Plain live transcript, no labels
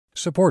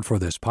Support for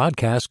this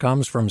podcast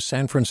comes from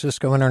San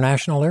Francisco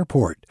International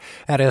Airport.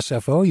 At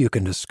SFO, you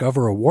can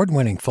discover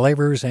award-winning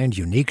flavors and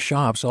unique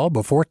shops all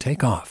before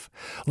takeoff.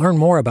 Learn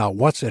more about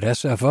what's at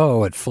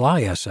SFO at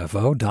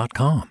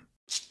flysfo.com.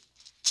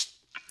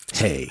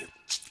 Hey,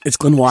 it's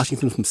Glenn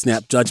Washington from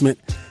Snap Judgment.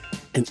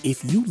 And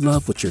if you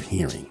love what you're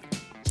hearing,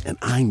 and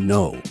I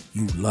know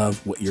you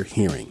love what you're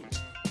hearing,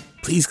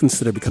 please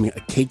consider becoming a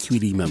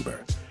KQED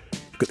member.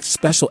 Get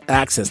special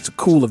access to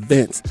cool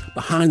events,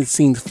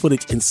 behind-the-scenes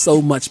footage, and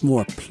so much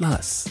more.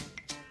 Plus,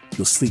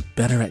 you'll sleep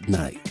better at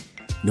night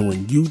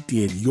knowing you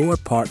did your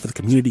part for the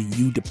community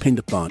you depend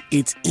upon.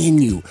 It's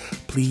in you.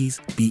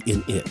 Please be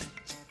in it.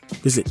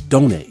 Visit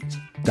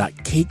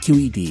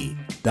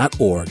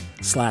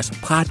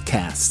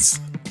donate.kqed.org/podcasts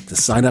to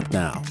sign up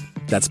now.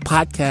 That's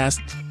podcast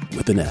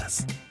with an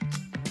S.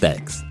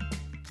 Thanks.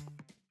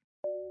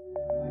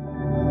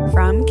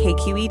 From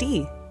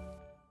KQED.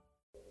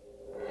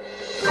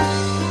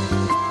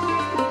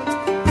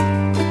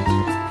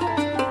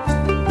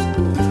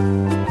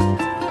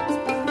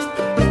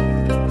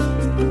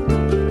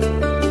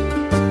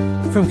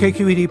 From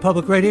KQED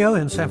Public Radio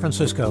in San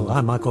Francisco,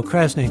 I'm Michael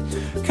Krasny.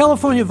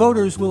 California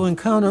voters will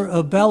encounter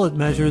a ballot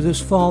measure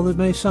this fall that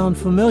may sound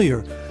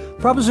familiar.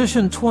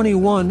 Proposition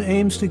 21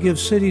 aims to give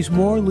cities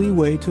more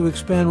leeway to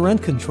expand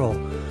rent control.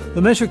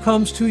 The measure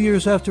comes 2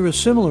 years after a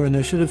similar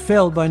initiative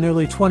failed by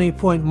nearly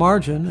 20-point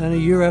margin and a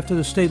year after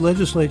the state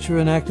legislature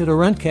enacted a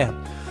rent cap.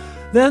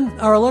 Then,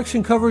 our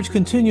election coverage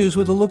continues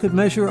with a look at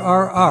Measure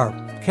RR.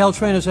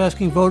 Caltrain is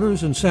asking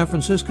voters in San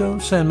Francisco,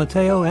 San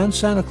Mateo, and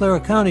Santa Clara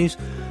counties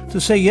to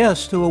say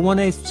yes to a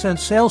 1/8 cent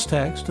sales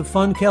tax to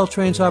fund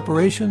Caltrain's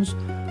operations,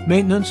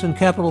 maintenance, and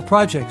capital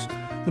projects.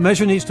 The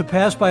measure needs to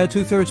pass by a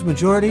 2/3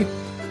 majority.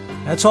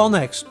 That's all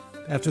next,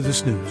 after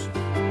this news.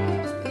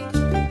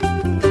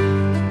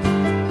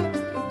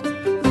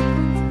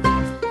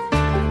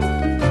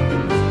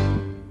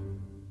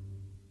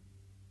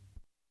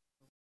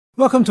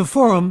 Welcome to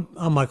Forum.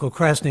 I'm Michael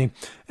Krasny.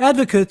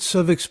 Advocates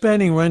of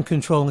expanding rent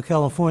control in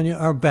California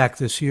are back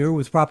this year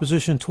with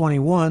Proposition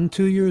 21,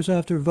 2 years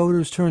after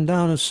voters turned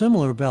down a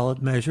similar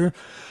ballot measure.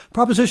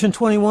 Proposition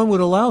 21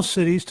 would allow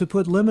cities to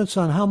put limits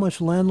on how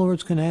much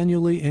landlords can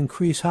annually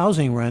increase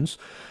housing rents,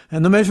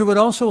 and the measure would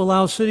also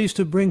allow cities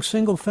to bring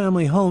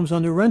single-family homes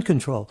under rent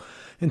control.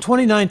 In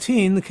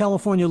 2019, the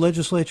California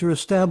legislature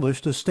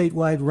established a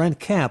statewide rent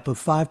cap of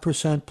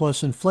 5%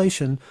 plus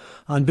inflation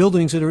on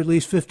buildings that are at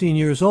least 15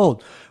 years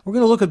old. We're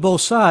going to look at both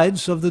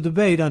sides of the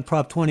debate on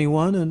Prop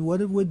 21 and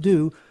what it would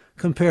do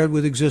compared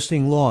with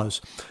existing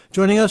laws.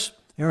 Joining us,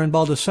 Erin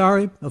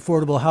Baldassari,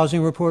 affordable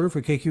housing reporter for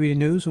KQED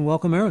News, and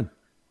welcome, Erin.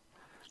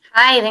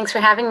 Hi, thanks for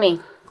having me.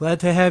 Glad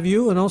to have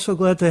you, and also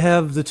glad to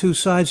have the two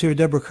sides here.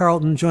 Deborah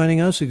Carlton joining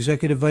us,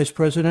 Executive Vice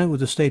President with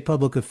the State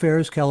Public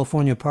Affairs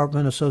California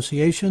Apartment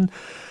Association,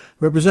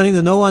 representing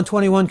the No on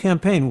 21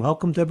 campaign.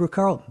 Welcome, Deborah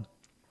Carlton.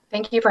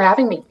 Thank you for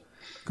having me.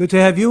 Good to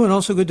have you, and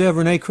also good to have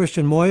Renee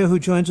Christian Moya, who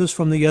joins us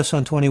from the Yes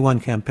on 21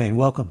 campaign.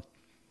 Welcome.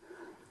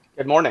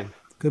 Good morning.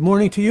 Good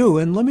morning to you.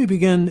 And let me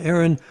begin,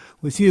 Erin,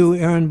 with you,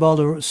 Erin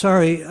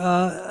Baldassari.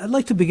 I'd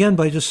like to begin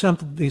by just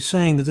simply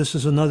saying that this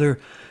is another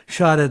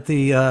shot at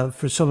the,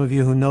 for some of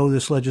you who know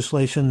this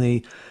legislation,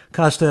 the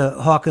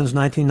Costa-Hawkins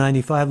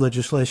 1995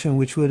 legislation,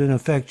 which would in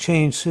effect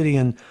change city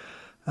and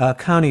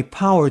county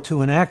power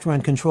to enact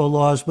rent control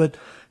laws. But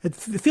it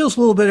feels a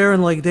little bit,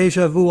 Erin, like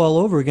deja vu all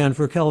over again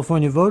for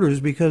California voters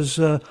because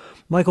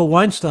Michael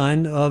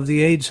Weinstein of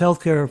the AIDS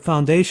Healthcare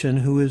Foundation,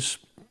 who is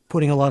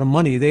putting a lot of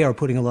money, they are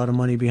putting a lot of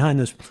money behind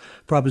this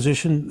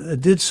proposition,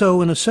 did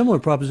so in a similar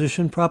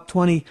proposition, Prop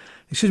 10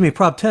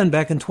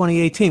 back in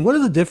 2018. What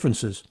are the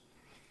differences?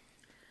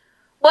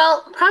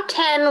 Well, Prop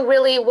 10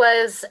 really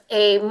was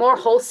a more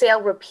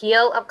wholesale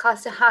repeal of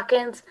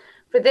Costa-Hawkins.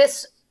 For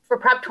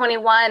Prop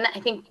 21, I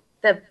think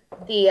the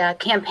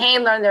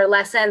campaign learned their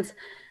lessons.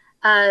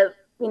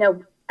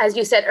 As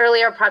you said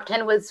earlier, Prop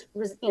 10 was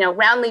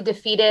roundly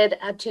defeated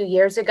 2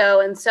 years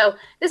ago. And so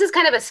this is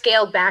kind of a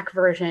scaled back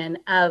version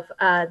of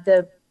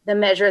the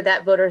measure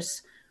that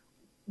voters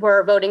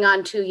were voting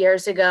on 2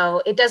 years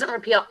ago. It doesn't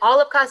repeal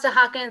all of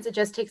Costa-Hawkins. It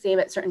just takes aim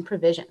at certain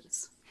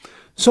provisions.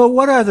 So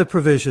what are the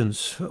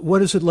provisions? What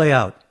does it lay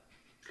out?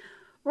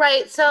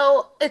 Right.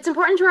 So it's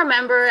important to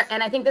remember,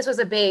 and I think this was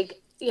a big,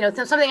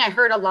 something I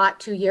heard a lot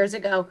 2 years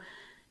ago.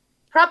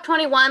 Prop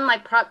 21,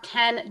 like Prop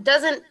 10,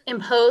 doesn't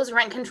impose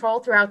rent control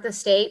throughout the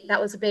state.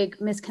 That was a big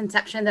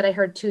misconception that I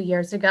heard 2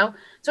 years ago.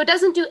 So it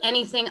doesn't do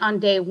anything on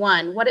day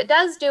one. What it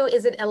does do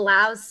is it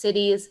allows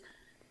cities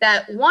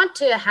that want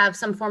to have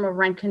some form of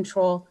rent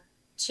control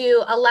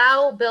to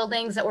allow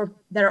buildings that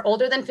are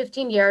older than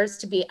 15 years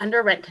to be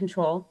under rent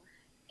control.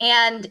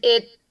 And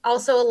it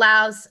also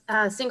allows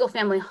single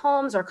family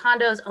homes or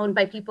condos owned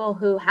by people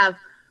who have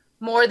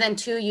more than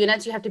 2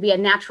 units. You have to be a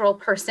natural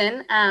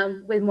person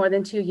with more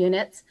than 2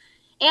 units.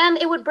 And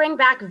it would bring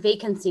back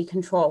vacancy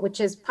control,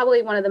 which is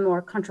probably one of the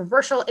more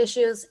controversial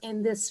issues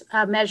in this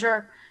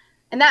measure.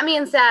 And that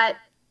means that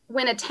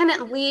when a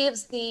tenant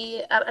leaves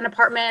an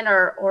apartment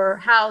or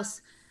house,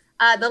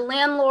 the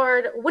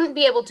landlord wouldn't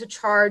be able to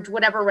charge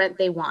whatever rent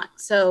they want.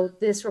 So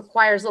this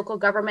requires local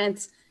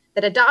governments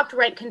that adopt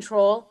rent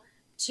control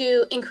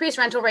to increase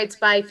rental rates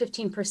by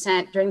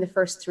 15% during the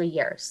first 3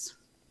 years.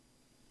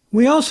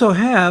 We also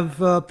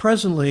have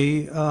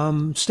presently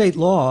state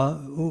law,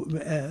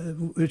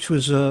 which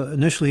was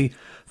initially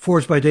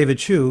forged by David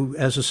Chu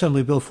as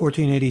Assembly Bill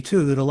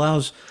 1482, that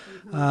allows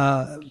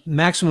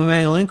maximum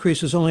annual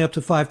increases only up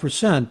to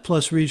 5%,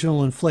 plus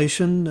regional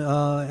inflation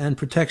and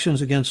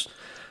protections against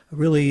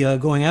really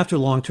going after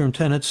long-term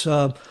tenants.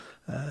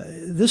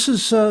 This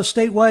is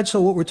statewide,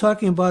 so what we're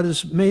talking about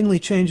is mainly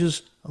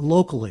changes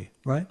locally,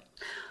 right?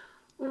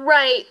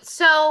 Right.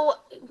 So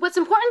what's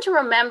important to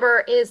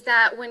remember is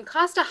that when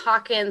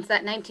Costa-Hawkins,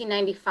 that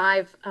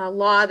 1995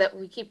 law that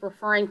we keep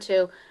referring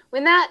to,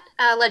 when that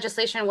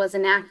legislation was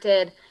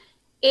enacted,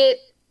 it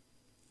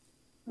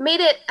made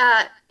it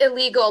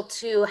illegal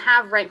to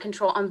have rent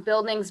control on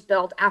buildings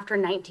built after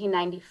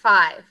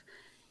 1995.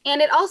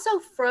 And it also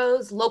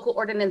froze local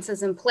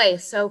ordinances in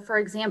place. So, for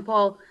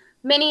example,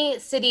 many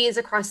cities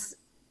across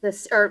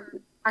this, or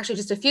actually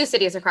just a few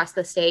cities across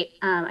the state,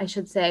 I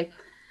should say,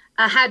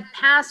 had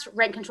passed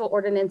rent control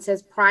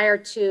ordinances prior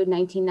to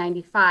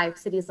 1995,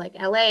 cities like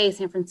LA,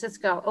 San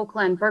Francisco,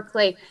 Oakland,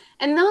 Berkeley.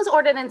 And those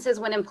ordinances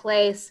went in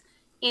place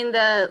in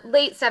the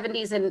late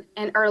 70s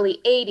and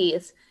early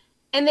 80s.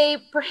 And they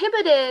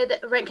prohibited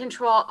rent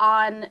control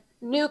on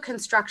new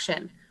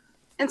construction.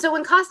 And so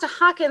when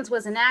Costa-Hawkins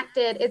was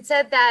enacted, it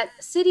said that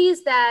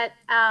cities that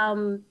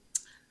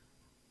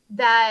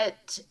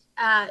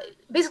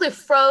basically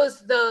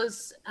froze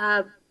those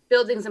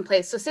buildings in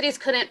place. So cities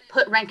couldn't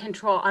put rent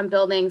control on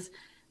buildings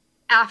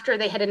after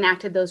they had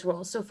enacted those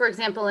rules. So for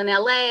example, in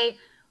LA,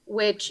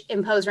 which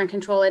imposed rent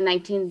control in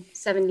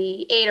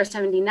 1978 or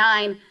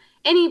 79,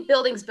 any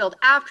buildings built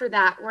after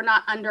that were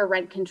not under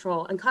rent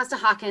control. And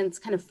Costa-Hawkins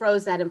kind of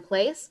froze that in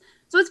place.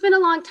 So it's been a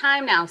long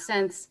time now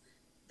since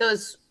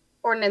those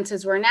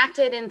ordinances were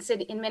enacted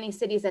in many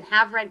cities that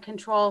have rent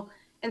control.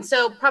 And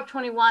so Prop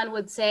 21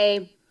 would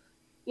say,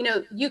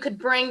 you could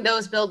bring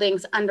those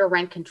buildings under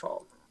rent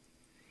control.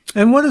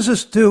 And what does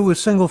this do with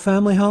single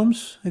family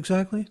homes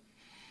exactly?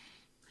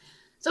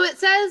 So it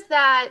says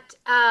that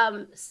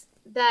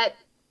that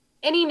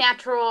any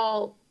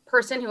natural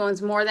person who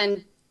owns more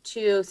than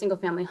 2 single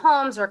family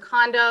homes or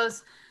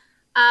condos,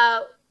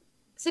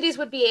 cities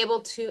would be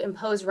able to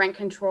impose rent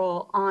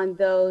control on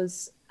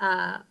those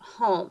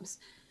homes.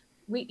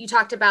 You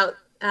talked about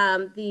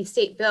the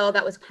state bill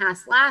that was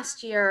passed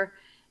last year,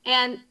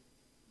 and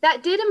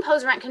that did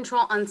impose rent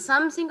control on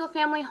some single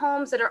family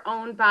homes that are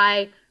owned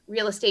by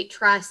real estate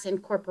trusts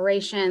and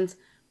corporations,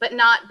 but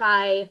not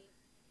by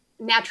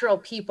natural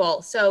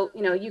people. So,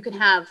 you could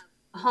have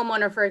a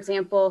homeowner, for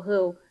example,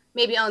 who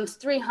maybe owns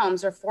 3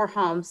 homes or 4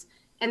 homes,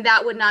 and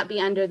that would not be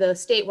under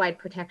those statewide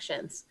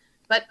protections.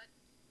 But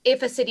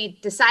if a city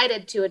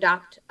decided to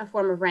adopt a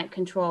form of rent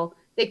control,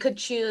 they could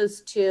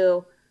choose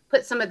to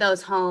put some of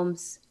those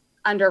homes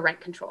under rent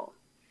control.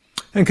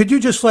 And could you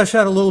just flesh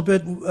out a little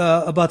bit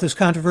about this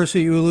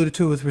controversy you alluded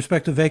to with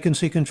respect to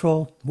vacancy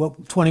control,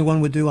 what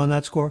 21 would do on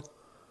that score?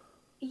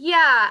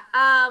 Yeah,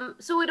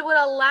 so it would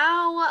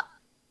allow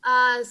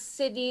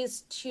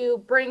cities to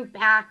bring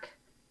back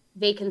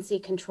vacancy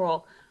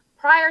control.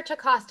 Prior to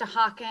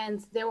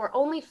Costa-Hawkins, there were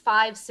only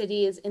 5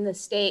 cities in the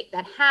state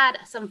that had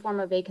some form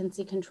of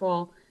vacancy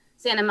control: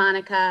 Santa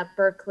Monica,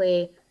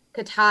 Berkeley,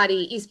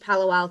 Cotati, East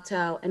Palo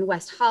Alto, and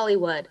West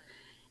Hollywood.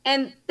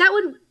 And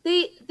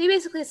they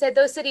basically said,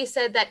 those cities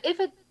said that if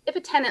a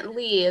tenant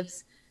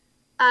leaves,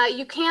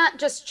 you can't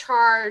just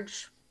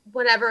charge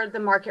whatever the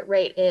market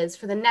rate is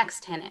for the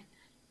next tenant.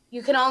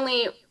 You can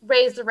only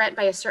raise the rent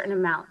by a certain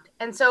amount.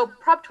 And so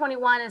Prop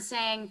 21 is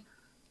saying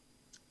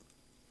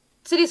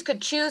cities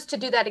could choose to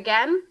do that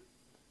again,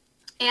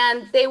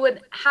 and they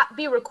would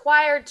be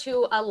required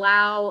to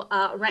allow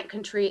a rent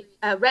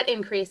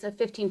increase of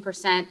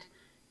 15%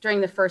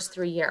 during the first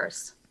 3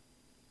 years.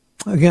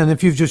 Again,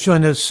 if you've just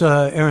joined us,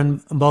 Erin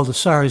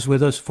Baldassari is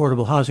with us,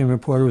 affordable housing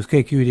reporter with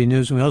KQED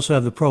News. And we also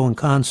have the pro and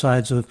con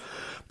sides of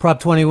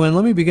Prop 21.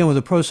 Let me begin with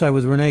the pro side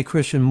with Renee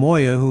Christian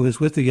Moya, who is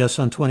with the Yes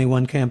on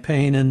 21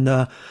 campaign.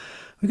 And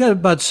we got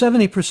about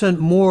 70%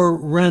 more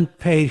rent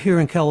paid here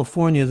in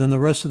California than the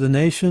rest of the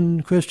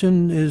nation.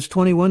 Christian, is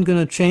 21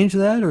 going to change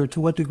that, or to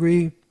what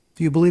degree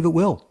do you believe it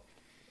will?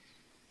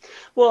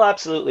 Well,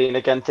 absolutely. And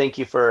again, thank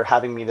you for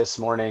having me this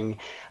morning.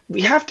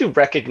 We have to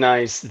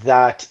recognize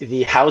that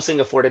the housing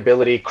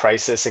affordability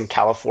crisis in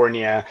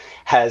California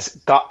has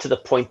got to the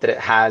point that it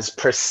has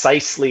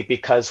precisely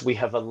because we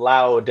have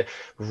allowed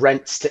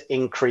rents to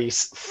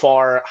increase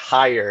far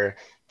higher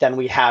than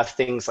we have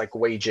things like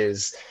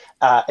wages.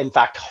 In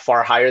fact,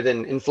 far higher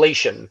than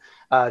inflation.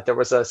 There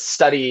was a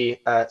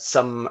study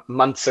some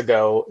months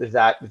ago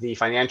that the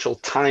Financial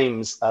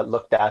Times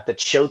looked at that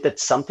showed that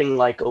something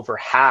like over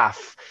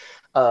half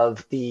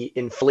of the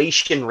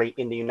inflation rate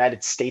in the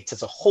United States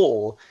as a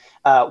whole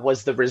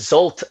was the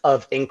result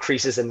of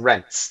increases in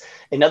rents.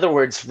 In other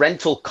words,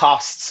 rental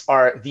costs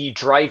are the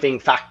driving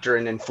factor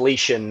in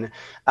inflation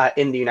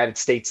in the United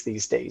States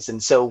these days.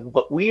 And so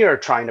what we are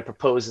trying to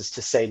propose is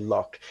to say,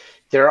 look,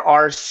 there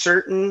are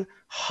certain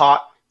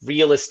hot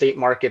real estate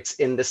markets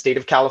in the state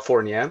of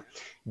California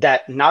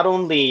that not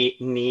only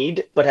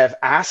need, but have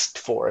asked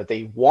for,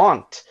 they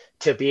want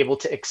to be able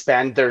to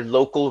expand their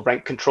local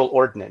rent control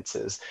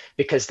ordinances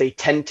because they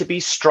tend to be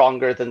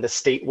stronger than the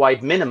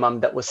statewide minimum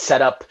that was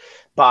set up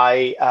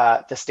by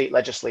the state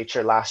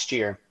legislature last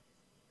year.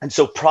 And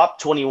so Prop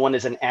 21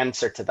 is an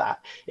answer to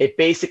that. It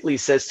basically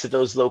says to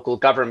those local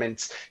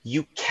governments,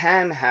 you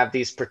can have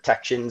these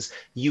protections,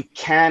 you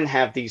can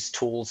have these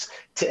tools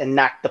to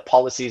enact the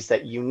policies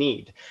that you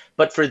need.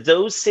 But for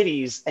those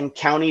cities and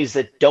counties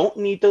that don't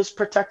need those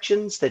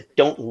protections, that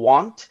don't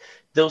want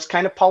those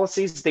kind of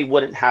policies, they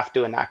wouldn't have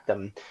to enact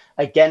them.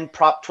 Again,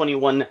 Prop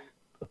 21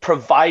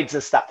 provides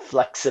us that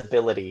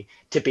flexibility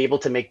to be able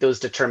to make those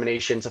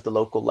determinations at the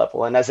local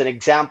level. And as an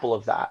example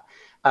of that,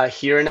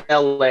 here in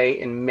LA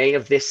in May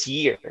of this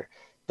year,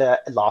 the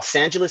Los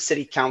Angeles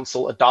City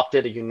Council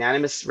adopted a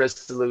unanimous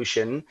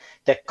resolution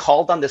that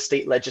called on the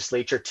state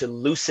legislature to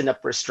loosen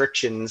up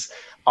restrictions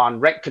on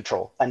rent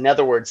control. In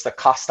other words, the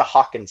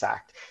Costa-Hawkins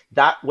Act.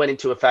 That went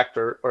into effect,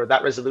 or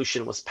that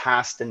resolution was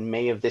passed in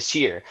May of this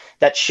year.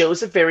 That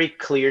shows a very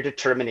clear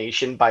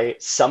determination by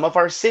some of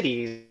our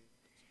cities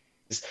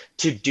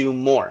to do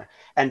more.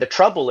 And the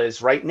trouble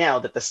is right now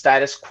that the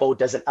status quo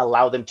doesn't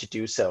allow them to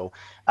do so.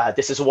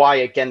 This is why,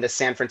 again, the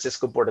San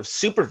Francisco Board of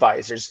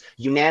Supervisors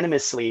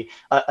unanimously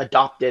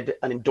adopted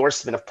an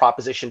endorsement of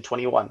Proposition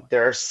 21.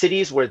 There are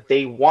cities where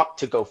they want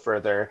to go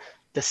further.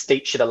 The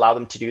state should allow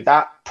them to do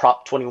that.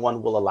 Prop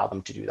 21 will allow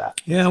them to do that.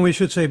 Yeah, and we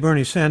should say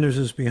Bernie Sanders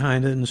is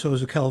behind it, and so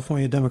is the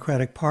California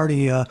Democratic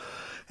Party.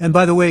 And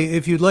by the way,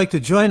 if you'd like to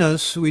join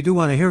us, we do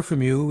want to hear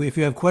from you. If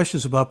you have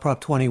questions about Prop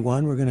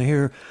 21, we're going to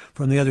hear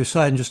from the other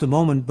side in just a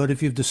moment. But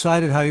if you've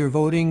decided how you're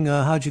voting,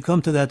 how'd you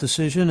come to that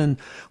decision? And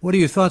what are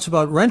your thoughts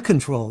about rent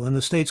control and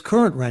the state's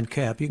current rent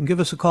cap? You can give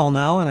us a call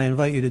now, and I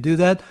invite you to do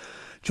that.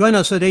 Join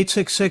us at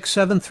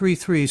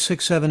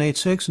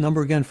 866-733-6786.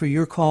 Number again for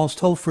your calls,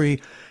 toll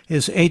free,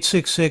 is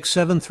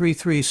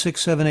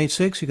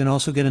 866-733-6786. You can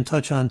also get in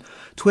touch on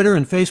Twitter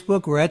and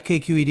Facebook. We're at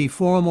KQED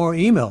Forum, or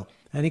email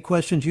any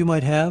questions you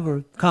might have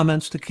or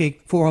comments to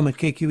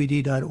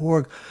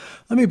forum@kqed.org.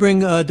 Let me bring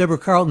Deborah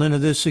Carlton into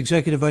this,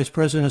 Executive Vice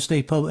President of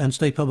State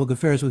Public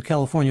Affairs with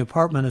California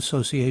Apartment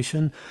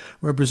Association,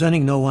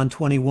 representing No on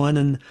 21.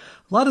 And a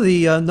lot of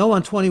the No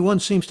on 21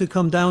 seems to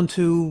come down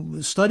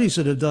to studies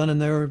that have done,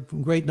 and there are a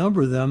great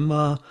number of them,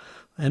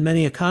 and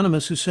many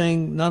economists who are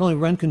saying not only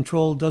rent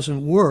control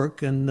doesn't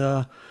work,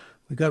 and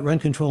we've got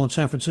rent control in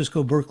San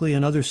Francisco, Berkeley,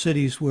 and other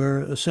cities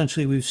where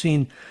essentially we've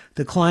seen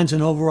declines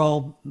in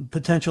overall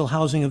potential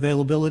housing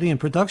availability and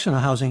production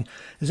of housing.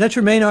 Is that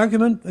your main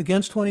argument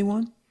against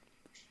 21?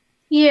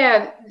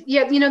 Yeah,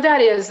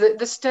 that is.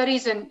 The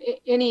studies, and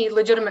any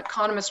legitimate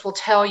economist will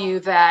tell you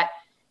that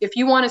if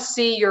you want to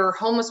see your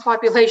homeless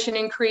population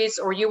increase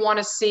or you want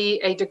to see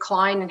a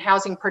decline in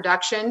housing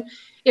production,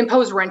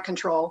 impose rent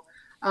control.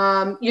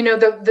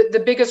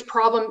 The biggest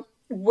problem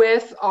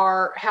with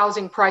our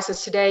housing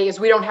prices today is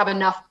we don't have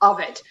enough of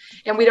it,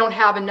 and we don't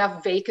have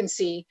enough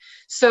vacancy.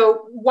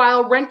 So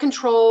while rent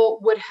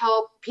control would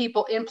help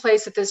people in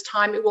place at this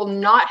time, it will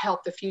not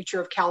help the future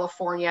of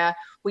California.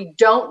 We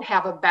don't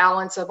have a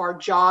balance of our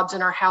jobs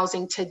and our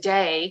housing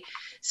today.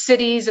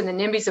 Cities and the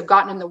NIMBYs have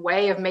gotten in the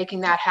way of making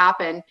that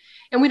happen,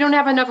 and we don't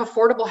have enough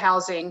affordable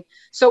housing.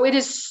 So it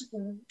is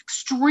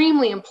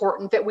extremely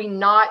important that we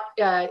not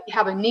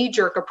have a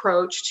knee-jerk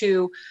approach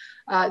to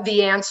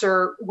the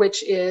answer,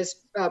 which is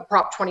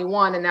Prop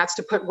 21, and that's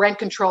to put rent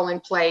control in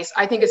place.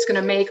 I think it's going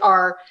to make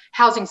our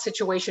housing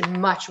situation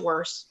much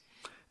worse.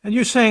 And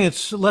you're saying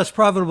it's less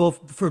profitable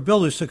for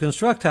builders to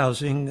construct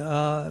housing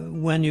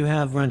when you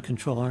have rent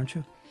control, aren't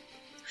you?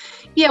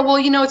 Yeah,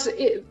 well,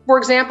 for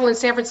example, in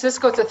San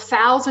Francisco, it's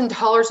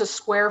 $1,000 a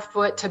square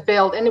foot to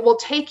build, and it will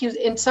take you,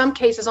 in some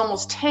cases,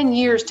 almost 10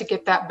 years to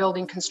get that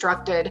building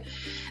constructed.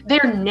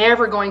 They're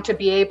never going to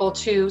be able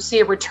to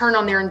see a return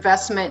on their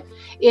investment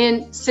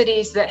in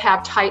cities that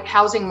have tight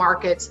housing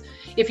markets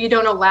if you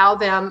don't allow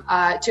them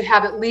to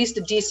have at least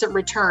a decent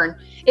return.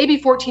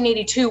 AB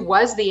 1482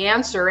 was the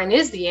answer and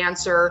is the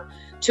answer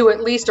to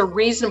at least a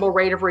reasonable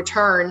rate of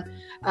return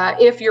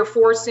if you're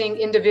forcing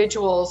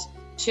individuals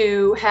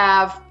to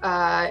have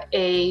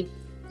a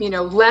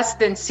less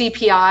than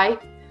CPI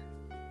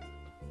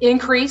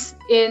increase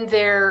in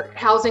their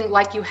housing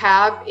like you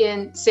have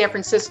in San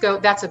Francisco.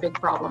 That's a big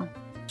problem.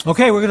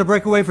 Okay, we're going to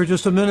break away for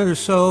just a minute or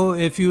so.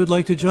 If you would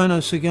like to join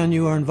us again,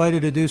 you are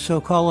invited to do so.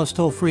 Call us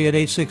toll free at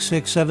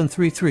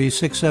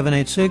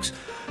 866-733-6786.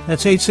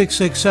 That's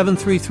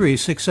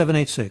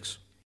 866-733-6786.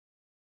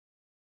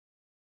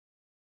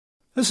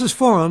 This is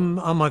Forum.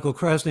 I'm Michael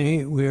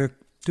Krasny. We're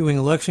doing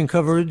election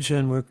coverage,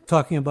 and we're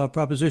talking about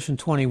Proposition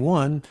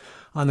 21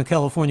 on the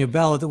California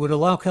ballot that would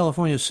allow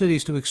California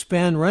cities to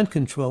expand rent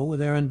control, with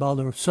Erin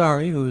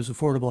Baldassari, who is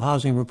affordable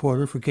housing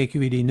reporter for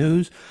KQED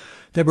News,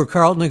 Deborah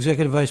Carlton,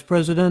 Executive Vice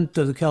President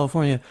of the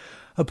California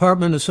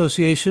Apartment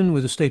Association,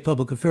 with the State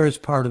Public Affairs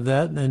part of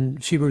that,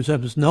 and she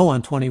represents no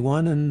on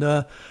 21,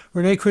 and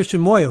Renee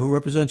Christian Moya, who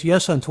represents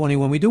yes on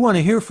 21. We do want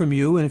to hear from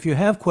you, and if you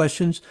have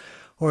questions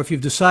or if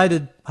you've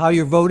decided how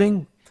you're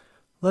voting,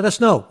 let us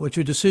know what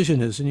your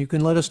decision is, and you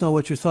can let us know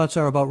what your thoughts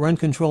are about rent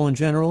control in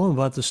general and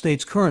about the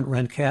state's current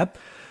rent cap.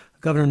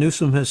 Governor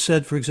Newsom has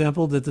said, for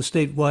example, that the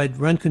statewide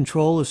rent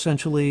control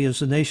essentially is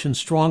the nation's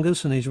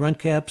strongest, and these rent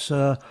caps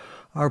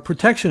are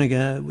protection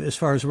again as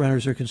far as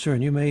renters are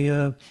concerned. You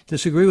may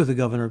disagree with the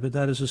governor, but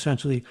that is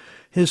essentially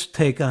his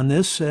take on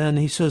this. And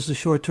he says the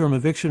short-term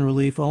eviction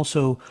relief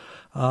also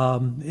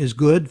is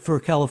good for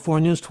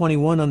Californians.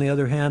 21, on the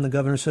other hand, the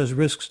governor says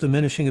risks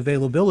diminishing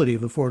availability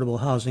of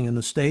affordable housing in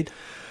the state.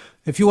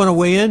 If you want to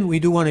weigh in, we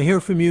do want to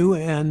hear from you.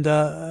 And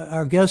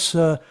our guests,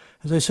 as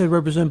I said,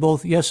 represent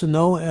both yes and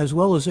no, as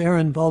well as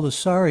Aaron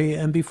Baldassari.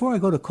 And before I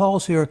go to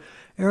calls here,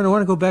 Aaron, I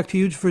want to go back to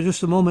you for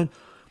just a moment.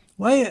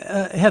 Why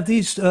have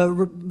these,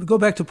 go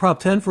back to Prop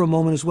 10 for a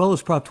moment, as well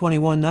as Prop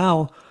 21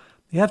 now,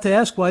 you have to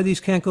ask why these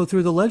can't go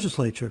through the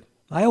legislature.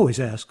 I always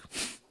ask.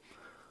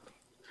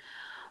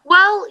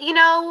 Well,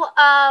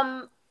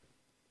 I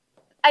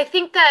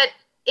think that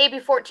AB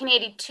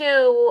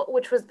 1482,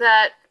 which was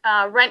that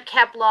rent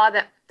cap law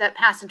that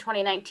passed in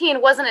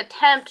 2019, was an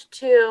attempt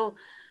to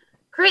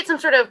create some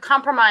sort of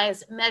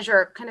compromise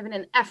measure, kind of in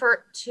an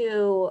effort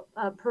to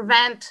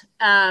prevent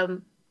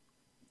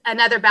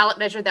another ballot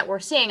measure that we're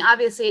seeing.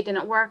 Obviously, it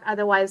didn't work.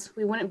 Otherwise,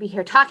 we wouldn't be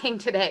here talking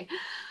today.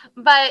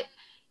 But,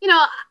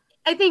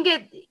 I think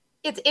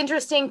it's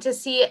interesting to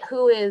see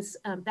who is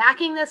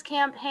backing this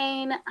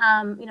campaign.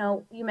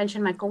 You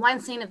mentioned Michael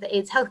Weinstein of the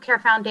AIDS Healthcare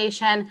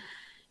Foundation.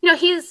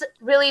 He's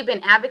really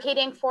been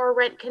advocating for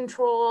rent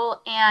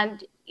control,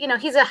 and,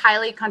 he's a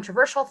highly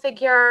controversial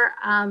figure.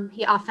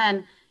 He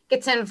often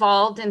gets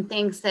involved in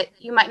things that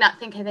you might not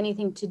think have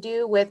anything to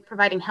do with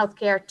providing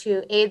healthcare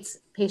to AIDS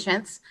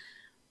patients.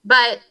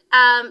 But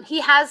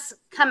he has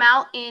come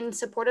out in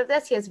support of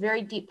this. He has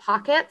very deep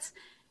pockets.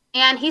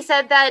 And he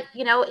said that,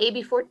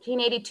 AB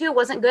 1482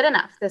 wasn't good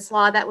enough. This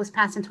law that was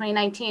passed in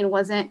 2019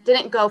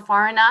 didn't go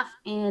far enough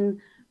in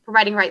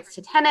providing rights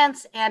to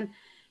tenants. And,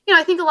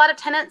 I think a lot of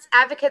tenants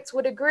advocates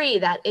would agree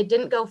that it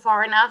didn't go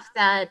far enough,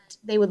 that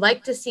they would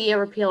like to see a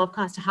repeal of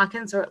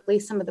Costa-Hawkins, or at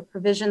least some of the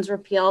provisions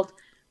repealed,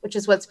 which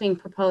is what's being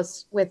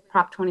proposed with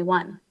Prop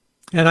 21.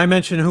 And I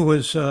mentioned who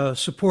was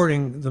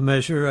supporting the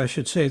measure. I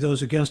should say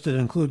those against it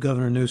include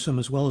Governor Newsom,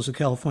 as well as the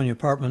California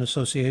Apartment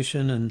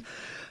Association and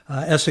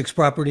Essex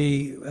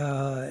Property,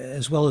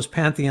 as well as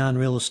Pantheon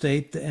Real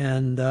Estate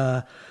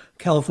and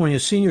California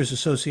Seniors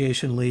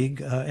Association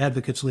League,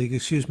 Advocates League,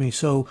 excuse me.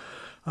 So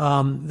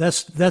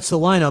that's the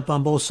lineup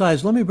on both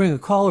sides. Let me bring a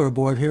caller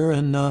aboard here.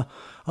 And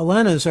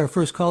Alana is our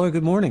first caller.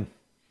 Good morning.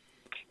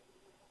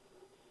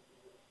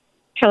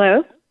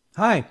 Hello.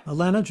 Hi,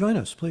 Alana, join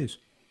us, please.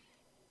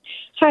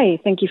 Hi,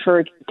 thank you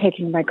for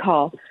taking my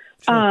call.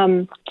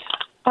 Sure.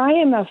 I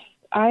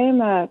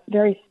am a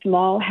very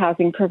small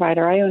housing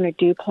provider. I own a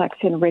duplex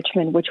in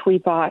Richmond, which we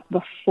bought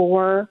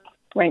before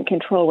rent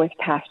control was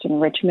passed in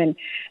Richmond.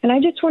 And I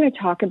just want to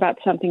talk about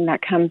something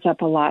that comes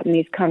up a lot in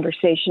these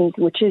conversations,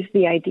 which is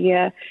the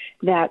idea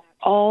that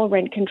all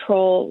rent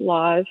control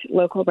laws,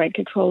 local rent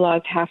control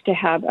laws, have to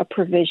have a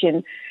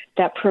provision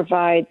that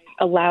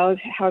allows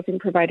housing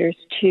providers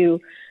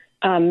to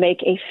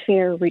make a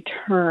fair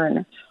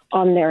return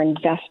on their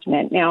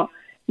investment. Now,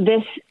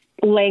 this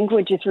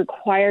language is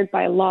required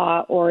by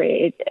law, or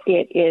it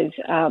is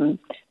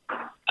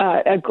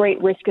a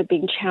great risk of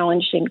being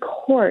challenged in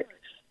court.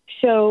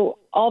 So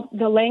all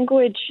the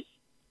language,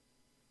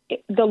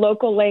 the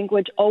local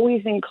language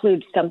always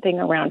includes something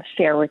around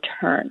fair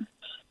return,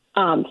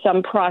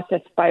 some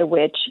process by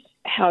which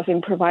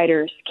housing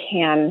providers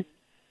can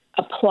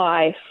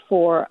apply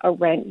for a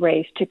rent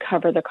raise to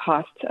cover the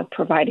costs of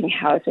providing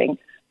housing.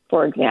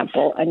 For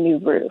example, a new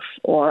roof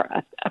or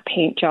a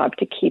paint job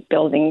to keep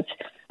buildings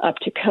up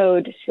to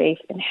code, safe,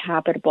 and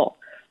habitable.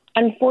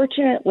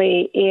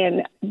 Unfortunately,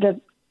 in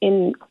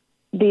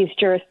these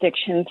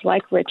jurisdictions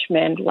like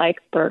Richmond, like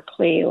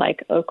Berkeley,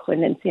 like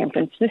Oakland and San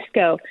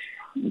Francisco,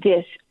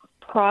 this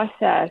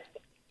process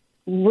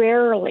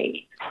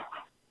rarely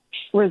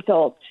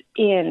results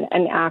in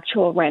an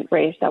actual rent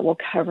raise that will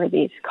cover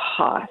these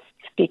costs,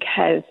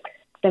 because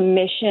the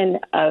mission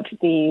of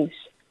these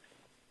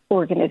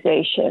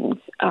organizations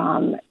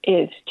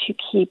is to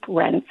keep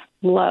rents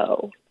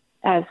low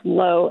as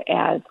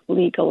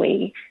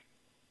legally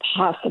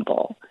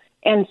possible.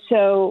 And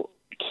so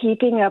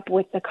keeping up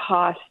with the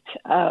costs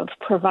of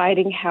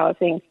providing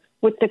housing,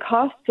 with the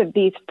costs of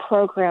these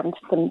programs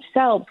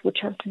themselves, which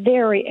are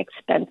very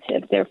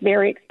expensive, they're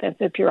very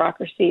expensive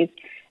bureaucracies,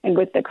 and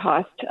with the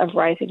cost of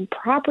rising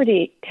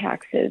property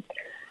taxes,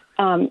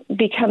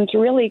 becomes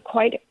really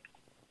quite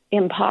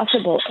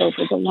impossible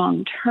over the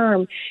long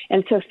term.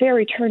 And so fair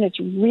return is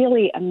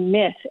really a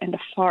myth and a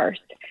farce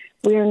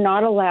We are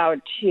not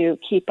allowed to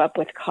keep up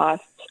with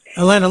costs.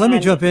 Alana, let me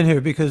jump in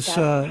here because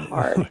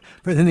hard.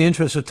 in the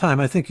interest of time,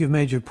 I think you've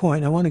made your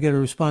point. I want to get a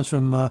response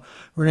from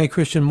Renee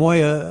Christian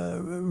Moya.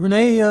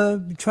 Renee,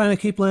 trying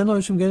to keep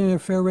landlords from getting their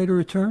fair rate of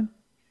return?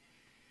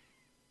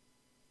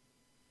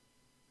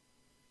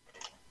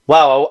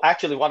 Wow, I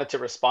actually wanted to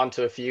respond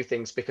to a few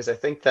things because I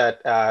think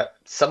that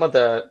some of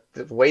the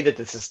way that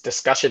this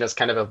discussion has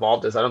kind of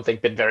evolved has, I don't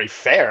think, been very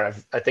fair.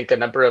 I think a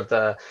number of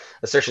the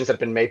assertions have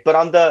been made, but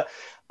on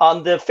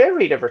the fair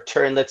rate of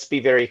return, let's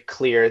be very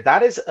clear.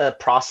 That is a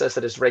process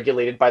that is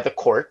regulated by the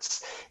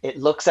courts. It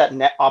looks at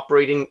net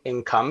operating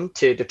income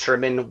to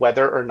determine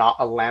whether or not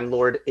a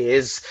landlord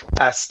is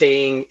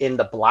staying in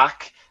the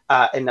black.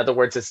 In other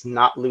words, it's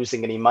not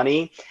losing any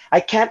money. I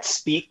can't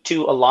speak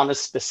to Alana's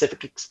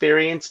specific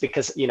experience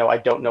because, I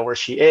don't know where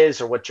she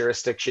is or what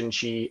jurisdiction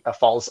she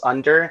falls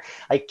under.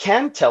 I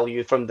can tell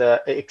you from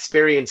the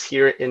experience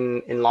here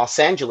in Los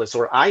Angeles,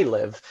 where I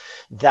live,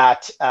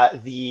 that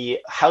the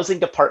housing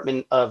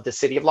department of the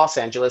city of Los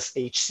Angeles,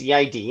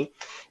 HCID,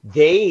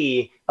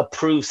 they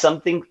approve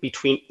something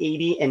between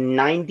 80 and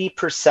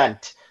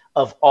 90%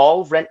 of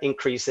all rent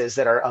increases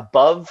that are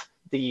above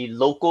the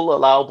local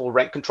allowable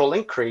rent control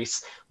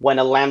increase when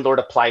a landlord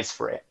applies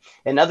for it.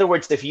 In other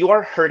words, if you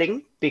are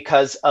hurting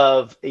because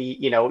of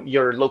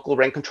your local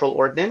rent control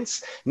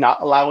ordinance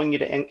not allowing you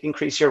to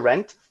increase your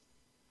rent,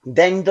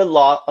 then the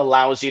law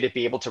allows you to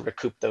be able to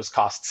recoup those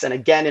costs. And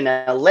again, in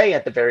LA,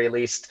 at the very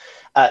least,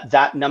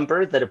 that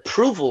number, that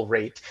approval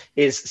rate,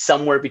 is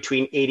somewhere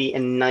between 80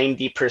 and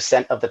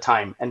 90% of the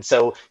time. And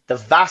so the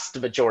vast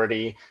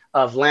majority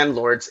of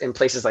landlords in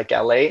places like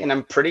LA, and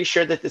I'm pretty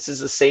sure that this is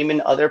the same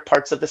in other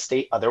parts of the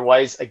state,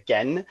 otherwise,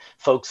 again,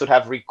 folks would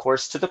have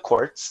recourse to the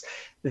courts,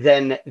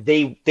 then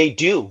they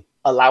do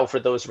allow for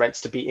those rents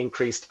to be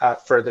increased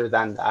further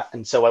than that.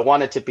 And so I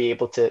wanted to be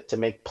able to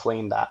make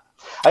plain that.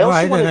 I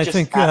also want to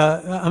just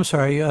I'm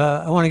sorry,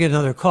 I want to get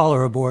another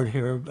caller aboard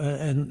here,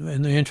 and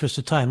in the interest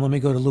of time, let me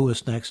go to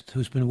Louis next,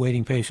 who's been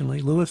waiting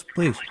patiently. Louis,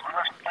 please.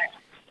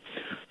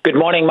 Good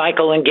morning,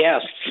 Michael and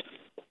guests.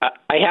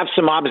 I have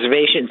some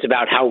observations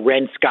about how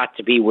rents got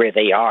to be where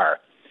they are.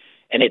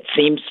 And it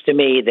seems to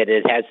me that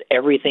it has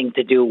everything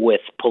to do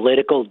with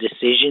political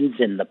decisions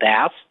in the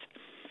past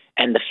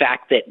and the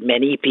fact that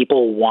many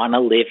people want to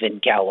live in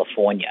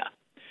California.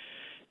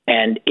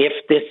 And if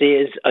this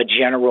is a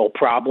general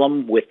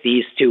problem with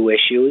these two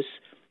issues,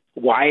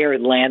 why are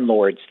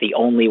landlords the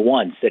only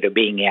ones that are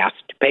being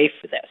asked to pay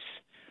for this?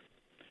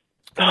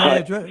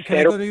 Can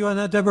I go to you on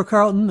that, Deborah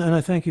Carlton? And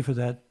I thank you for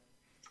that.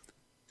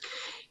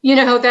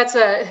 That's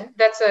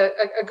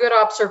a good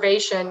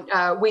observation.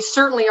 We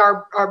certainly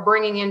are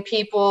bringing in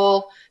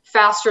people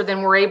faster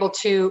than we're able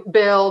to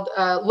build.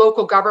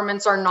 Local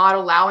governments are not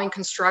allowing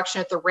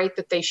construction at the rate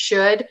that they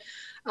should.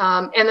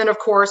 And then, of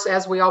course,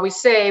 as we always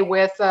say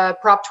with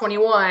Prop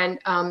 21,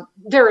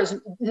 there is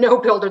no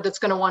builder that's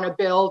going to want to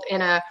build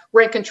in a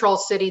rent control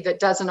city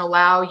that doesn't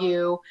allow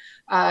you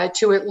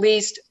to at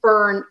least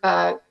earn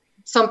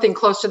something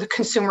close to the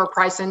consumer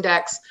price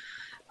index.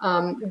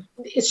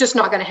 It's just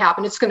not going to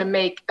happen. It's going to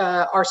make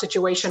our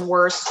situation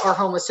worse, our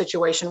homeless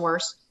situation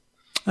worse.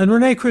 And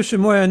Renee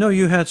Christian Moya, I know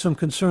you had some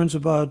concerns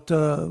about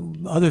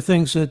other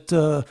things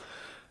that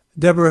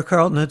Deborah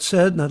Carlton had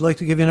said, and I'd like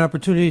to give you an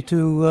opportunity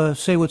to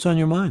say what's on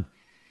your mind.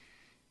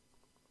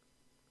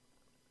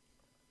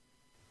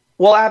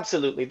 Well,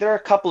 absolutely. There are a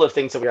couple of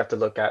things that we have to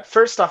look at.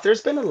 First off,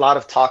 there's been a lot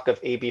of talk of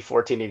AB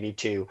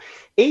 1482.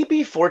 AB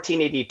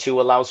 1482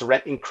 allows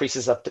rent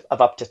increases of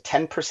up to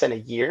 10% a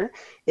year.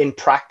 In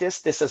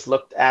practice, this has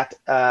looked at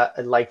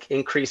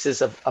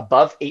increases of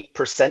above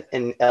 8%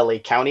 in LA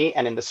County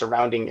and in the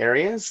surrounding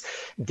areas.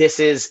 This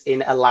is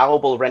an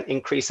allowable rent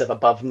increase of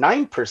above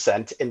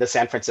 9% in the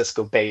San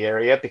Francisco Bay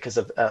Area because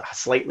of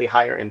slightly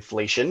higher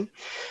inflation.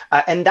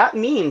 And that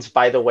means,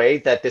 by the way,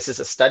 that this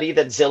is a study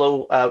that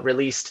Zillow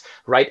released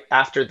right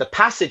after the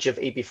passage of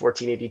AB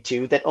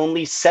 1482, that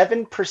only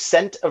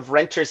 7% of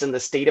renters in the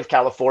state of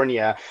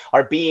California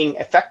are being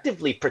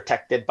effectively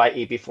protected by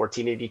AB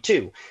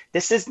 1482.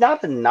 This is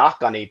not a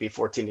knock on AB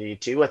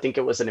 1482. I think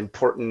it was an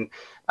important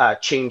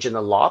change in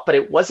the law, but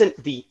it wasn't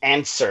the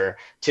answer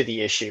to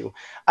the issue.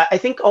 I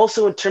think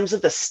also in terms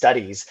of the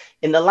studies,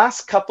 in the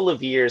last couple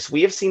of years,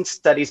 we have seen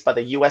studies by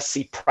the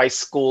USC Price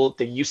School,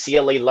 the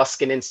UCLA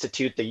Luskin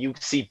Institute, the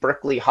UC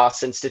Berkeley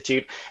Haas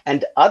Institute,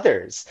 and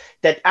others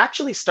that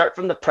actually start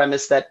from the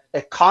premise that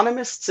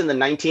economists in the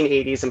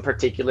 1980s, in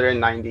particular in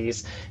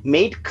 90s,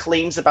 made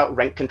claims about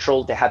rent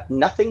control that had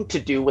nothing to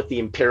do with the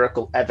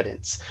empirical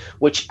evidence,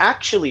 which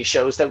actually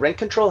shows that rent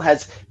control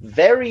has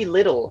very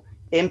little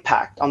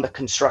impact on the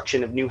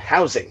construction of new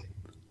housing.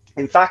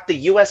 In fact,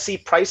 the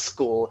USC Price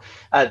School,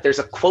 there's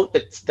a quote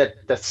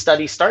that the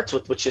study starts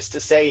with, which is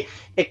to say,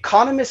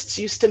 economists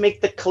used to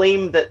make the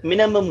claim that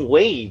minimum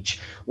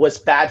wage was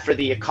bad for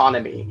the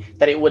economy,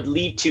 that it would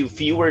lead to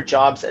fewer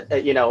jobs,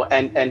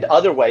 and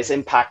otherwise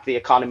impact the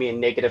economy in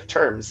negative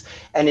terms.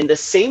 And in the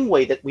same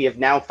way that we have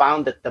now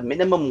found that the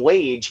minimum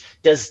wage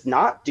does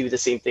not do the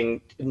same thing,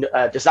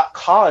 does not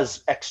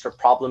cause extra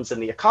problems in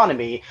the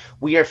economy,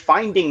 we are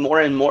finding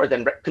more and more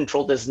that rent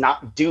control does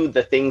not do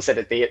the things that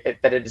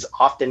it is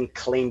often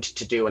claimed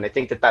to do. And I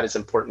think that is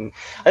important.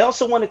 I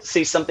also wanted to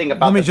say something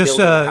about. Let me just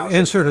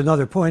insert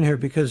another point here,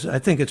 because I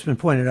think it's been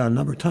pointed out a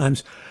number of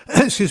times,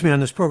 excuse me, on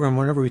this program,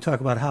 whenever we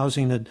talk about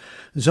housing and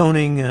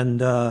zoning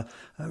and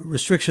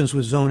restrictions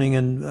with zoning,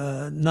 and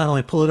not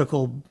only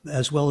political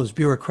as well as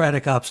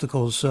bureaucratic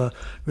obstacles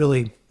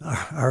really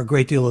are a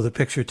great deal of the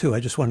picture too. I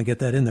just want to get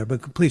that in there,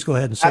 but please go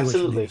ahead and say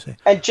Absolutely. what you need to say.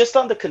 And just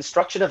on the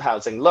construction of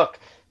housing, look,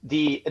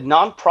 the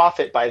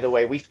nonprofit, by the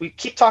way, we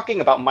keep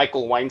talking about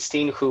Michael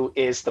Weinstein, who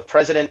is the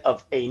president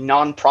of a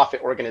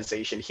nonprofit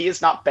organization. He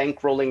is not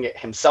bankrolling it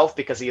himself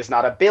because he is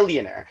not a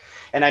billionaire.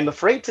 And I'm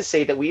afraid to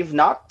say that we have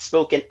not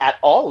spoken at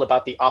all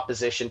about the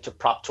opposition to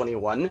Prop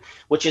 21,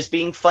 which is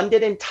being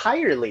funded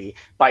entirely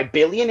by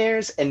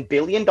billionaires and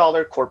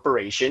billion-dollar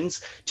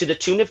corporations to the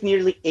tune of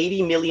nearly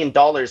 $80 million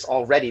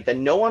already. The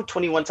No on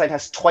 21 side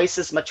has twice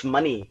as much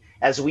money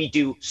as we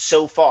do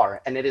so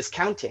far, and it is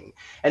counting.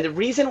 And the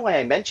reason why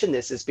I mention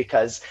this is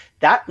because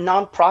that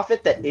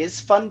nonprofit that is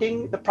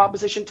funding the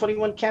Proposition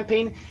 21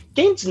 campaign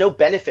gains no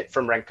benefit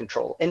from rent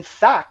control. In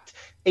fact,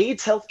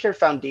 AIDS Healthcare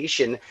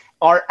Foundation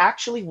are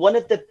actually one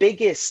of the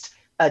biggest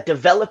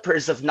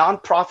developers of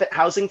nonprofit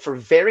housing for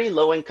very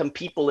low-income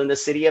people in the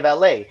city of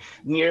LA.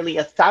 Nearly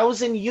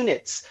 1,000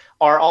 units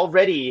are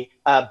already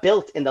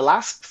built in the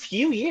last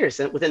few years,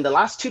 within the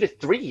last 2 to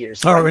 3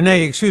 years. All right,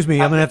 Renee, excuse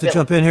me, I'm going to have to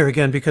jump in here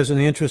again, because in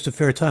the interest of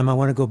fair time, I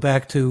want to go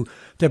back to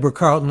Deborah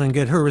Carlton and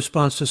get her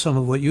response to some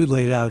of what you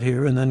laid out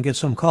here, and then get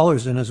some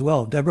callers in as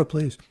well. Deborah,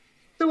 please.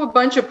 So a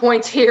bunch of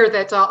points here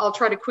that I'll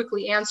try to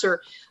quickly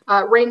answer.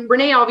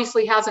 Renee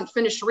obviously hasn't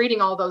finished reading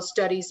all those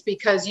studies,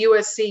 because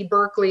USC,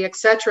 Berkeley, et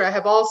cetera,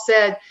 have all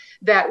said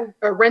that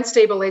rent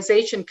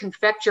stabilization can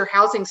affect your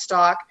housing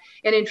stock.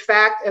 And in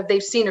fact,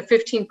 they've seen a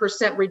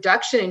 15%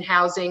 reduction in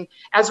housing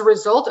as a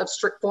result of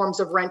strict forms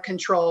of rent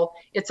control.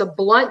 It's a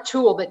blunt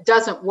tool that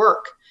doesn't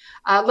work.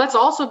 Let's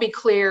also be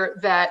clear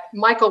that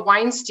Michael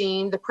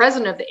Weinstein, the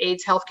president of the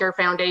AIDS Healthcare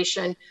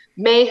Foundation,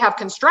 may have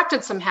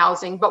constructed some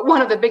housing, but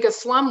one of the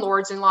biggest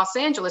slumlords in Los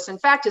Angeles. In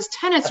fact, his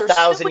tenants are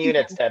 1,000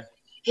 units, Deb.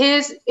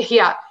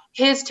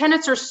 His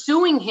tenants are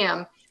suing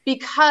him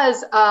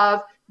because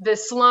of the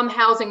slum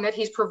housing that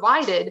he's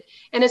provided,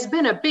 and it's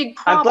been a big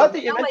problem. I'm glad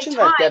that you mentioned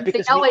that, Deb,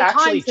 because we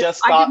actually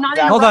just got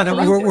that. Hold on,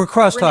 we're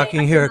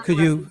cross-talking here. Could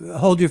you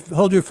hold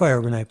your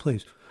fire, Renee,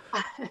 please?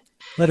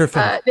 Let her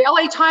finish. The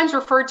LA Times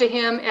referred to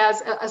him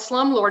as a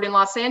slumlord in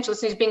Los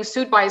Angeles, and he's being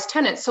sued by his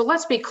tenants. So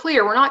let's be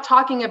clear, we're not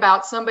talking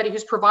about somebody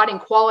who's providing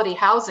quality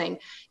housing.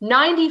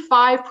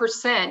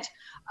 95%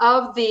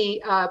 of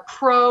the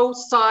pro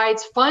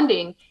side's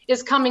funding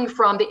is coming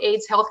from the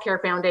AIDS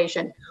Healthcare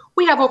Foundation.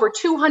 We have over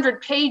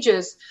 200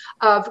 pages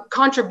of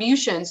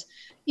contributions,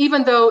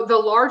 even though the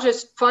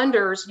largest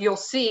funders you'll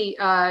see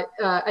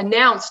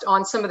announced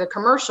on some of the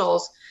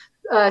commercials,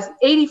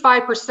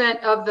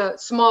 85% of the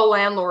small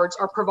landlords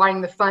are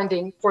providing the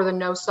funding for the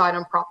no side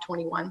on Prop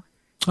 21.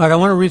 All right, I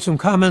want to read some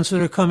comments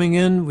that are coming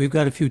in. We've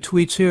got a few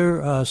tweets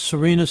here.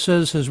 Serena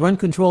says, has rent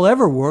control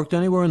ever worked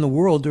anywhere in the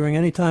world during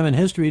any time in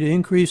history to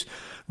increase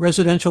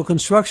residential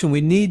construction?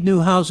 We need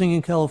new housing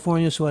in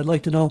California, so I'd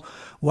like to know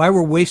why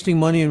we're wasting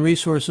money and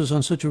resources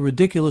on such a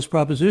ridiculous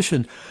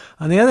proposition.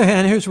 On the other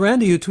hand, here's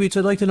Randy who tweets,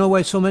 I'd like to know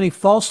why so many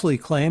falsely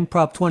claim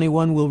Prop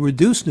 21 will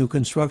reduce new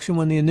construction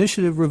when the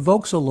initiative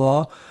revokes a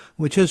law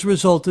which has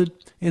resulted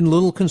in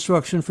little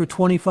construction for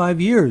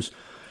 25 years.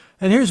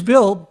 And here's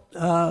Bill,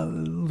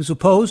 who's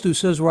opposed, who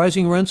says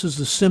rising rents is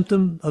the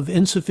symptom of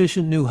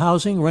insufficient new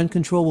housing. Rent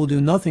control will do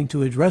nothing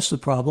to address the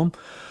problem.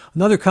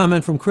 Another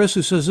comment from Chris,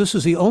 who says this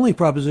is the only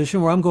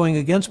proposition where I'm going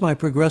against my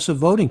progressive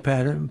voting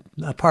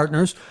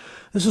partners.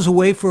 This is a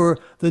way for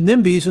the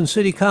NIMBYs and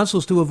city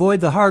councils to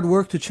avoid the hard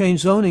work to change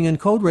zoning and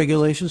code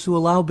regulations to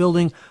allow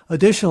building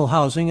additional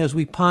housing as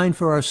we pine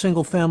for our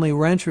single-family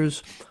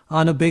ranchers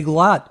on a big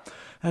lot.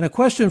 And a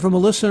question from a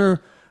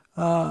listener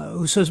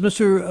who says,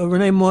 Mr.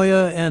 Renee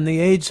Moya and the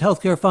AIDS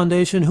Healthcare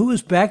Foundation, who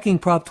is backing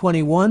Prop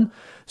 21,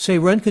 say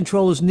rent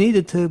control is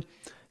needed to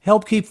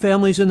help keep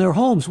families in their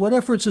homes. What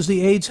efforts is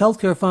the AIDS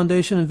Healthcare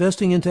Foundation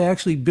investing in to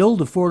actually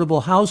build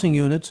affordable housing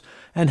units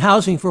and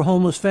housing for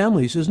homeless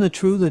families? Isn't it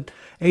true that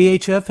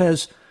AHF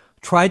has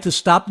tried to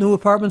stop new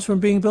apartments from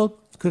being built?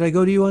 Could I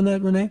go to you on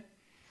that, Renee?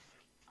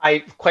 I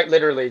quite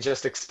literally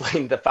just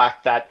explained the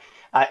fact that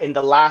in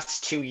the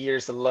last 2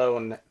 years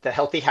alone, the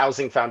Healthy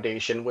Housing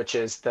Foundation, which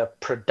is the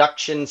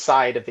production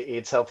side of the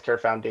AIDS Healthcare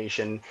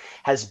Foundation,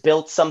 has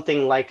built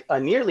something like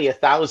nearly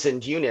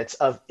 1,000 units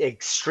of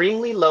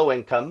extremely low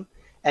income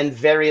and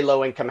very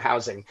low income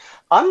housing.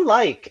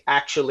 Unlike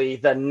actually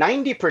the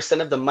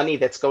 90% of the money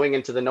that's going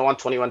into the No on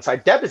 21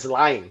 side, Deb is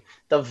lying.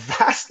 The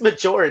vast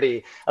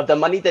majority of the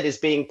money that is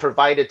being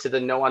provided to the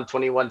No on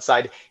 21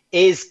 side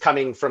is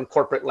coming from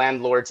corporate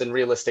landlords and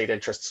real estate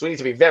interests. We need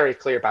to be very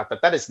clear about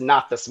that. That is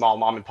not the small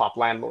mom and pop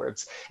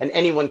landlords. And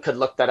anyone could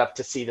look that up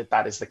to see that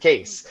that is the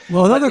case.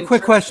 Well, another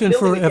quick question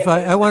for, if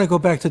I want to go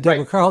back to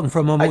Deborah Carlton for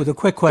a moment with a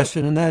quick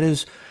question, and that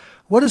is,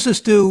 what does this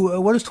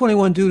do? What does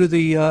 21 do to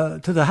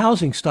the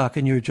housing stock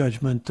in your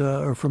judgment,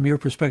 or from your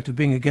perspective,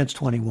 being against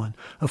 21,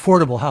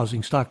 affordable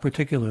housing stock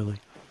particularly?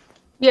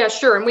 Yeah,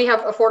 sure. And we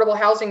have affordable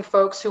housing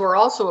folks who are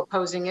also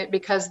opposing it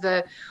because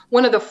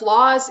one of the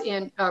flaws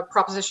in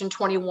Proposition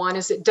 21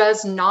 is it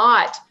does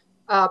not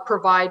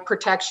provide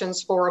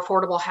protections for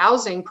affordable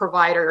housing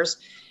providers.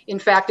 In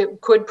fact,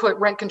 it could put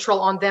rent control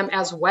on them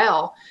as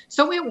well.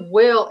 So it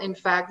will, in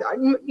fact, a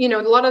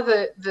lot of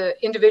the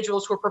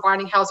individuals who are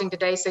providing housing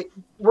today say,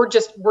 we're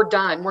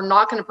done. We're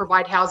not going to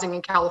provide housing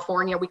in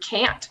California. We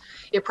can't.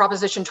 If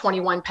Proposition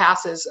 21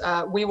 passes,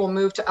 we will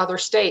move to other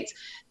states.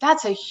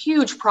 That's a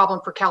huge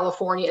problem for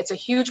California. It's a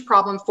huge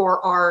problem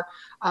for our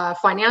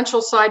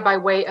financial side by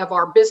way of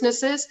our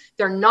businesses.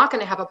 They're not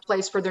going to have a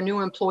place for their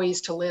new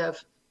employees to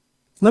live.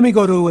 Let me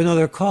go to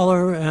another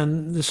caller,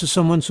 and this is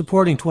someone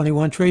supporting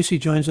 21. Tracy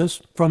joins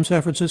us from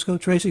San Francisco.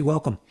 Tracy,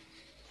 welcome.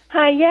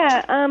 Hi,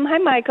 yeah. Hi,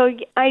 Michael.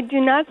 I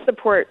do not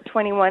support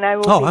 21. I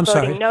will be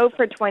voting no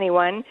for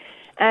 21.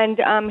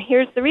 And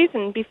here's the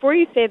reason. Before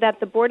you say that,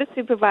 the Board of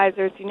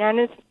Supervisors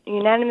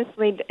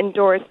unanimously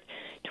endorsed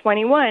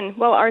 21.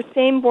 Well, our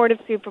same Board of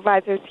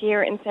Supervisors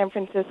here in San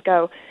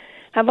Francisco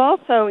have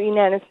also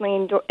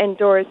unanimously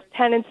endorsed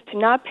tenants to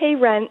not pay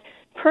rent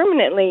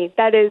permanently,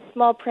 that is,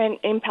 small print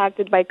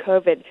impacted by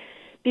COVID.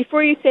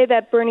 Before you say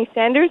that, Bernie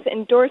Sanders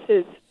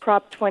endorses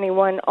Prop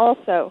 21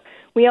 also.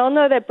 We all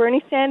know that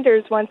Bernie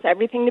Sanders wants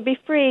everything to be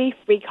free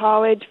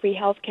college, free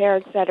health care,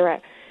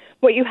 etc.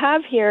 What you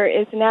have here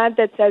is an ad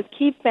that says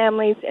keep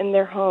families in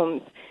their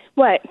homes.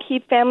 What,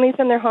 keep families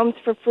in their homes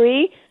for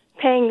free,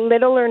 paying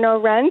little or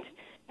no rent?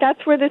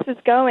 That's where this is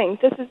going.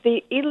 This is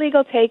the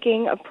illegal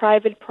taking of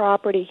private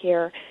property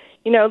here.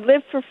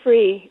 Live for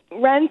free.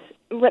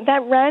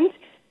 That rent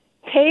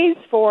pays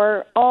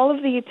for all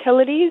of the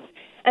utilities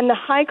and the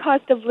high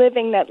cost of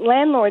living that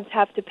landlords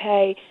have to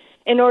pay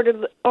in order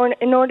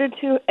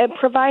to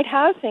provide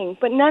housing.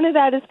 But none of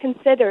that is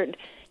considered.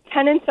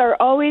 Tenants are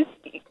always,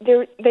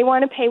 they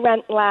want to pay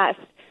rent last.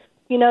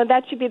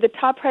 That should be the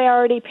top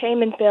priority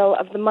payment bill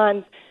of the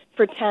month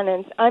for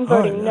tenants. I'm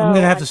voting no. I'm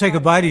going to have to say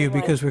goodbye to you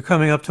because we're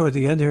coming up toward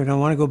the end here, and I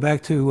want to go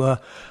back to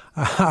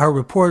our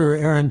reporter,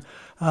 Aaron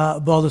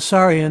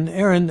Baldessarian.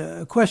 Aaron,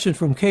 a question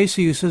from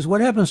Casey who says, what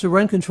happens to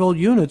rent-controlled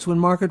units when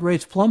market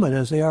rates plummet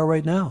as they are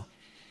right now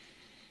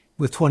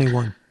with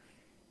 21?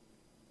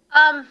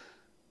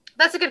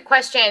 That's a good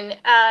question.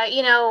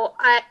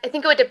 I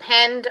think it would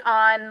depend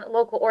on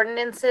local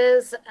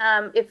ordinances.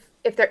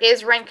 If there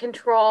is rent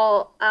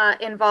control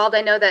involved,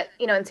 I know that,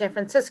 in San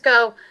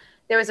Francisco,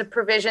 there was a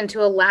provision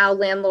to allow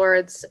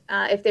landlords,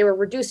 if they were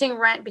reducing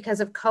rent because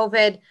of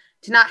COVID,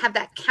 to not have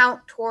that count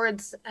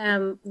towards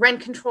rent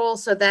control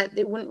so that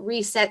it wouldn't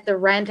reset the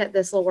rent at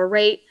this lower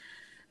rate.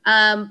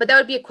 But that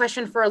would be a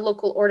question for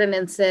local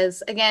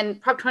ordinances. Again,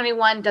 Prop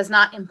 21 does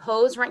not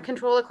impose rent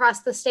control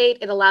across the state.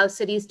 It allows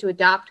cities to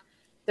adopt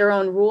their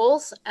own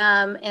rules.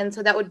 And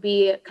so that would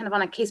be kind of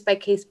on a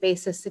case-by-case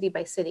basis, city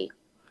by city.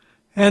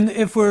 And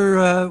if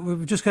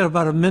we've just got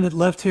about a minute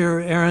left here,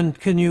 Aaron,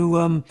 can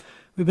you,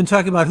 we've been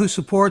talking about who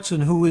supports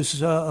and who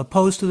is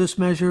opposed to this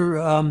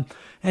measure.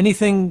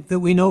 Anything that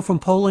we know from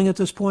polling at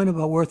this point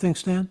about where things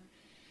stand?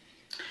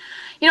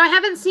 I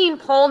haven't seen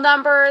poll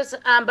numbers,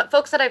 but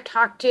folks that I've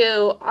talked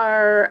to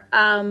are,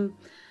 I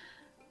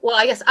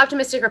guess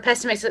optimistic or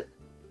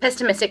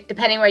pessimistic,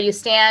 depending where you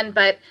stand.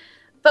 But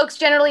folks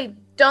generally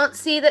don't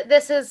see that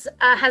this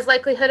has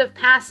likelihood of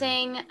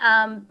passing.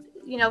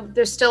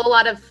 There's still a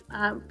lot of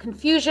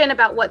confusion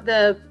about what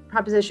the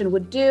proposition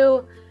would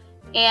do.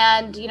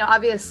 And,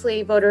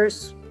 obviously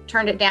voters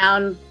turned it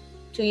down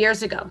 2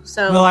 years ago.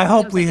 So I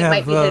hope we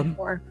have.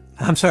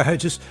 I'm sorry, I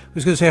just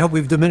was going to say I hope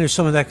we've diminished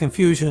some of that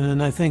confusion,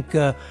 and I think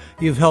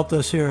you've helped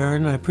us here,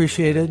 Aaron. I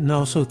appreciate it, and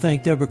also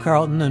thank Deborah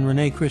Carlton and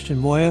Renee Christian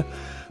Moya,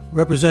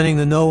 representing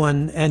the No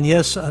and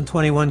Yes on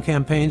 21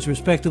 campaigns,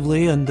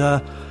 respectively. And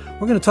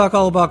we're going to talk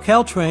all about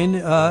Caltrain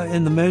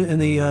in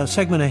the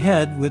segment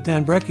ahead with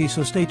Dan Brekke,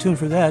 so stay tuned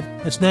for that.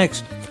 That's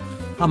next.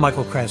 I'm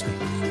Michael Krasny.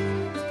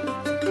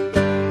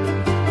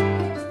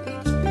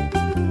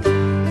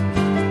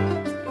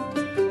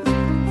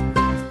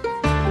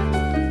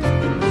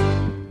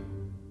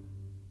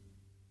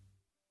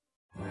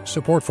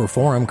 Support for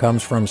Forum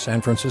comes from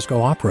San Francisco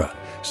Opera.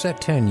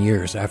 Set 10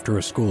 years after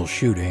a school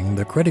shooting,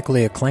 the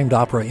critically acclaimed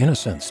opera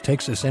Innocence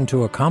takes us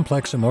into a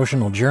complex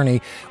emotional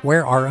journey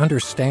where our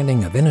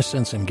understanding of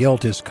innocence and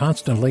guilt is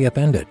constantly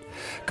upended.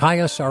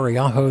 Kaya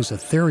Sariaho's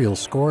ethereal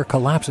score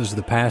collapses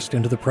the past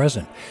into the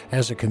present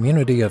as a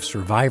community of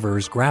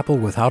survivors grapple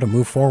with how to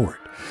move forward.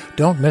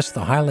 Don't miss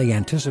the highly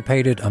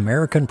anticipated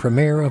American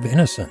premiere of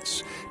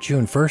Innocence,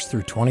 June 1st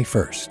through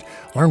 21st.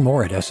 Learn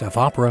more at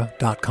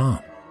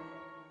sfopera.com.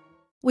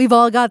 We've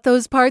all got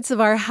those parts of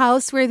our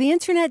house where the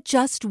internet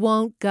just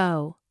won't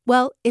go.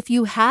 Well, if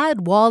you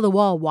had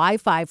wall-to-wall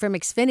Wi-Fi from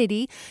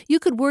Xfinity, you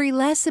could worry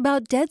less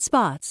about dead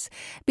spots.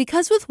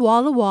 Because with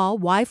wall-to-wall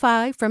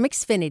Wi-Fi from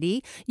Xfinity,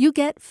 you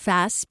get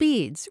fast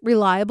speeds,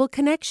 reliable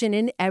connection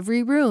in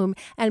every room,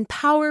 and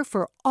power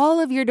for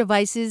all of your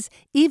devices,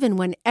 even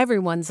when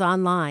everyone's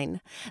online.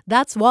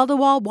 That's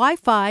wall-to-wall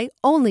Wi-Fi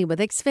only with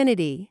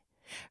Xfinity.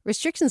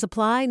 Restrictions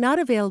apply, not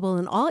available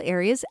in all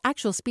areas.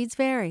 Actual speeds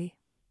vary.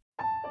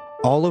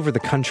 All over the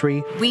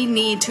country, we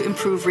need to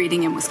improve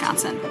reading in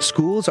Wisconsin.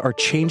 Schools are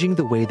changing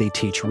the way they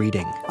teach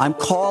reading. I'm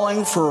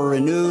calling for a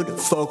renewed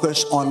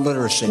focus on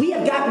literacy. We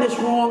have gotten this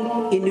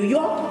wrong in New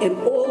York and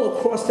all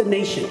across the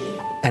nation.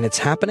 And it's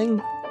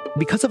happening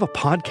because of a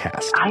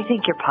podcast. I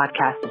think your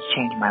podcast has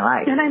changed my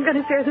life. And I'm going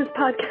to share this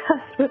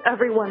podcast with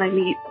everyone I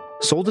meet.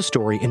 Sold a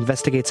Story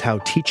investigates how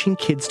teaching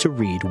kids to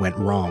read went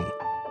wrong.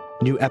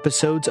 New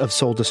episodes of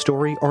Sold a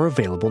Story are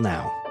available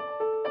now.